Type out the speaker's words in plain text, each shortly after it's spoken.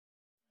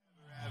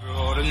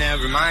but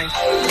never mind.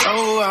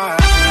 Oh,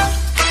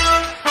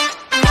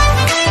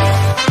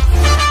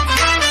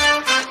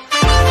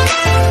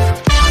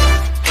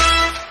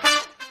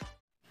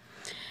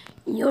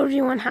 Yo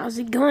everyone, how's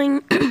it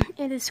going?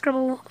 It is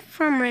Scribble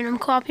from Random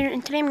Co-op here,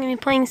 and today I'm going to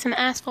be playing some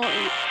Asphalt.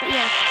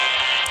 Yeah.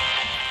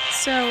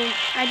 So,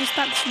 I just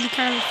thought this would be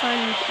kind of a fun,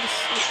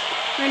 just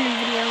random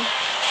video.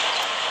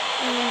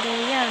 And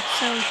yeah,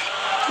 so,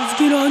 let's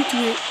get on to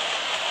it.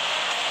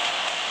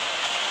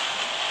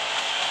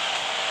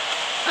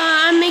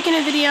 I'm making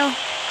a video.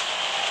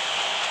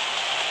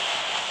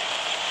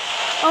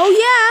 Oh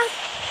yeah!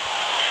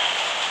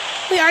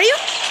 Wait, are you?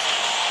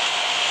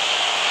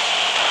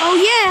 Oh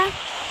yeah!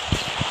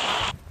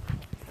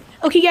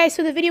 Okay guys,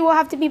 so the video will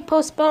have to be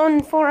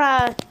postponed for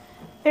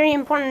very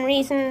important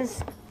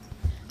reasons.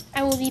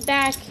 I will be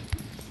back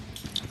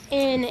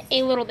in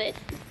a little bit.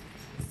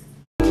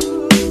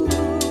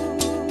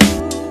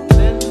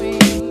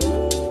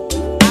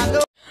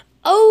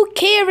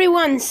 Okay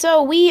everyone,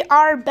 so we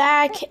are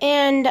back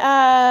and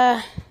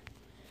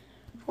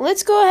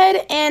let's go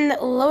ahead and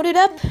load it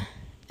up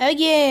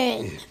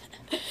again.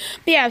 But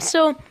yeah,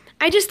 so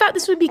I just thought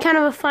this would be kind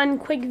of a fun,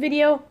 quick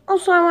video.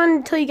 Also, I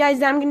wanted to tell you guys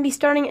that I'm going to be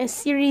starting a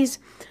series,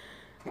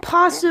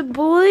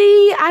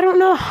 possibly. I don't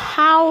know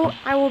how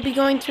I will be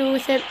going through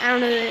with it. I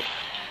don't know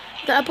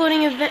the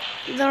uploading event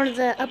or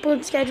the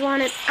upload schedule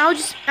on it. All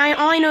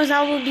I know is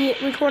I will be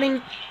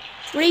recording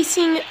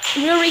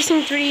Real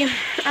Racing 3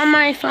 on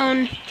my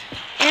phone.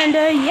 And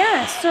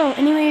yeah, so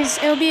anyways,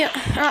 it'll be a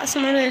lot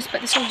similar to this, but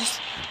this will just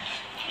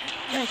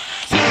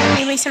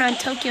be racing on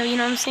Tokyo, you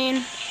know what I'm saying?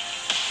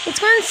 Let's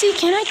go and see,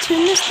 can I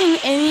tune this thing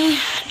any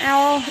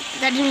hour?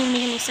 That didn't even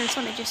make any sense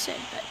what I just said,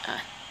 but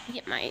you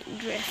get my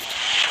drift.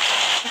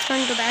 Let's go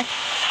and go back.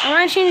 I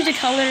want to change the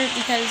color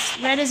because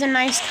red is a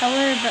nice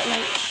color, but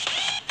like,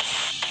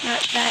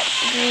 not that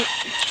great.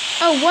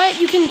 Oh, what?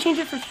 You can change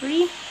it for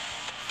free?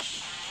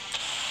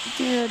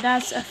 Dude,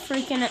 that's a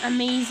freaking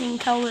amazing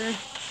color.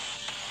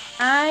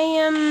 I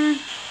am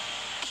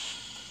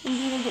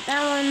gonna get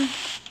that one.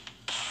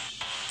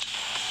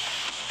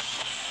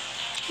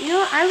 You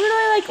know, I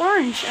really like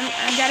orange.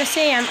 I gotta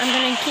say, I'm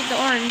gonna keep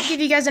the orange. Give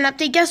you guys an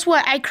update. Guess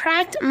what? I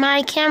cracked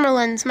my camera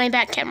lens, my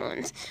back camera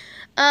lens.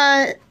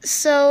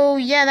 So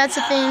yeah, that's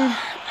the thing.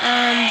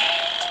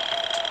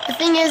 The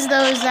thing is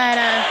though, is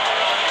that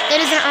it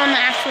isn't on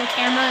the actual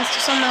camera. It's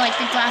just on the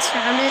the glass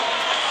around it.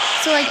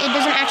 So like, it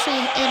isn't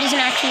actually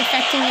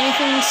affecting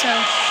anything. So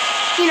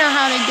you know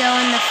how they go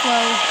in the flow.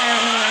 I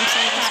don't know what I'm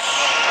saying.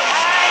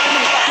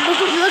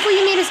 Look what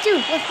you made us do.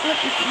 Look,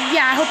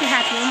 yeah, I hope you're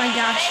happy. Oh my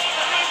gosh.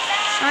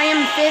 I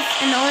am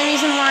 5th, and the only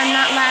reason why I'm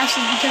not last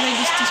is because I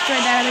just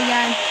destroyed that other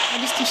guy. I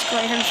just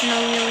destroyed him for no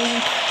real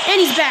reason. And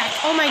he's back.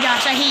 Oh my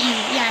gosh, I hate you.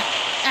 Yeah,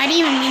 I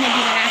didn't even mean to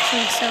do that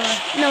actually, so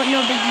no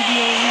big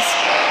deals.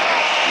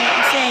 Like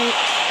I say,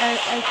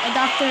 a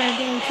doctor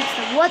getting keeps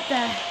the what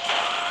the?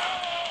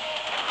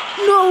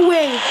 No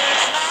way.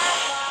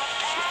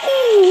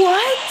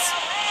 What?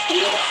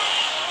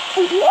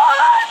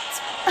 What?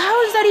 How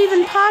is that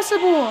even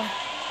possible?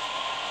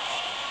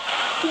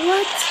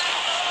 What?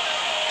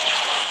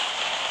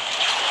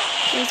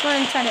 Let's go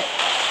and try to.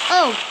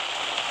 Oh!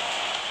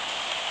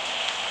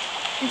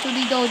 Into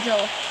the dojo.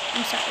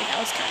 I'm sorry, that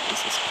was kind of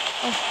racist.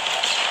 Oh.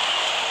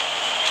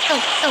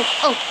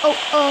 Oh.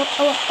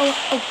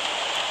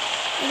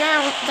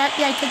 That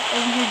guy took a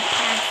weird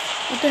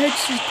path. What the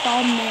heck's his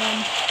problem,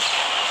 man?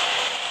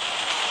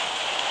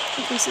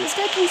 Okay, so this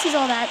guy thinks he's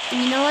all that,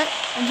 and you know what?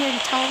 I'm here to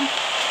tell him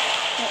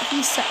that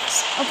he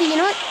sucks. Okay, you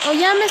know what? Oh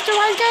yeah, Mr.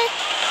 Wise Guy?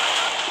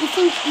 You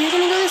think you're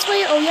gonna go this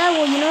way? Oh yeah,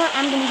 well, you know what?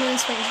 I'm gonna go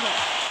this way as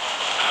well.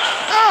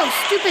 Oh,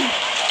 stupid.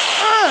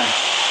 Ugh.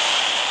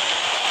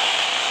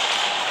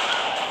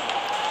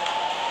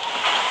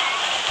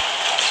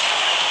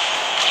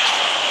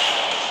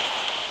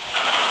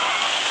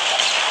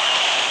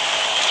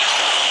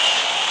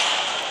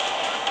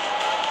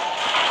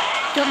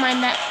 Don't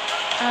mind that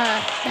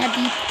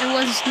beep. It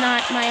was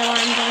not my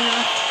alarm going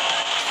off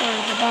for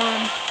the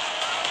bomb.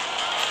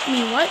 I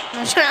mean, what?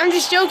 I'm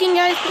just joking,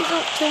 guys. Please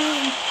don't kill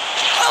me.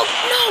 Oh,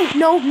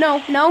 no,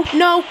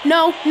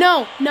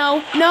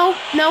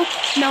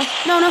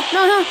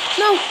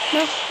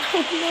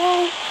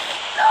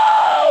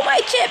 my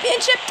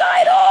championship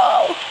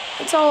title.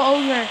 It's all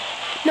over.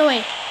 No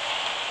way.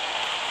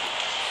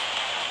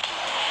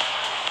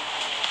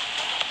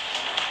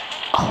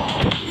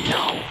 Oh,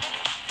 no.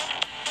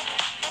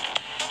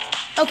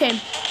 Okay,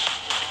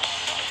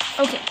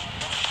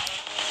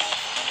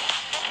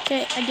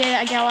 I get it.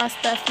 I got a lot of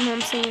stuff, you know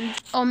what I'm saying?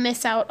 I'll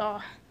miss out.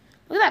 Oh.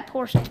 Look at that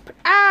Porsche.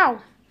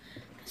 Ow!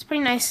 It's a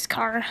pretty nice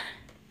car.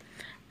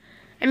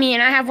 I mean,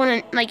 I have one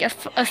in, like a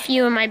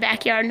few in my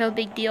backyard. No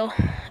big deal.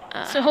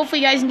 So hopefully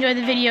you guys enjoyed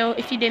the video.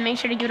 If you did, make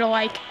sure to give it a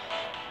like.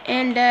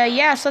 And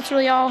yeah, so that's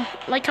really all.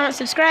 Like, comment,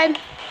 subscribe.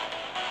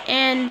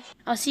 And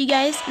I'll see you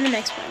guys in the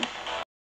next one.